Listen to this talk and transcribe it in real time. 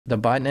the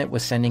botnet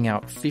was sending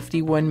out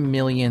 51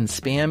 million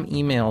spam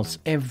emails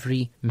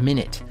every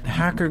minute.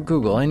 Hacker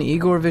Google and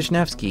Igor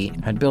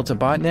Vishnevsky had built a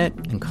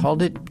botnet and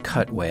called it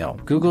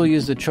Cutwail. Google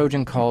used a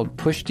Trojan called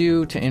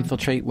Pushdo to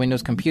infiltrate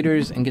Windows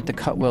computers and get the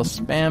Cutwail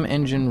spam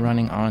engine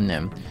running on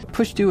them.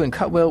 Pushdo and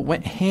Cutwail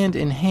went hand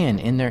in hand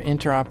in their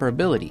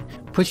interoperability.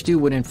 Pushdo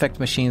would infect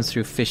machines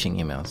through phishing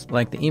emails.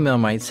 Like the email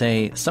might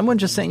say, "Someone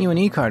just sent you an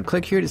e-card,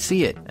 click here to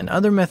see it." And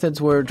other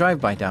methods were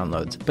drive-by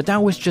downloads. But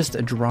that was just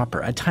a dropper,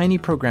 a tiny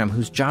program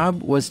whose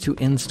job was to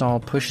install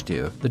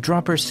Pushdo. The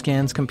dropper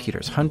scans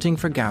computers, hunting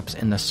for gaps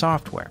in the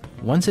software.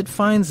 Once it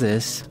finds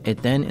this,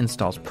 it then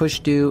installs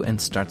Pushdo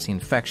and starts the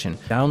infection,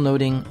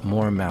 downloading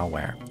more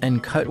malware.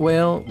 And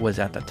Cutwail was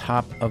at the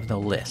top of the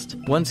list.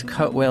 Once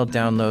Cutwail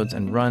downloads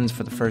and runs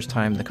for the first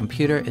time, the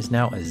computer is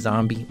now a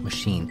zombie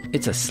machine.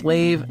 It's a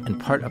slave and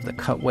part of the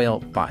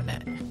Cutwail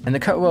Botnet. And the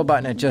Cutwail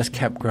Botnet just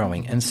kept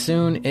growing, and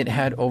soon it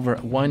had over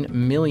 1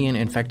 million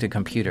infected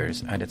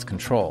computers at its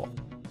control.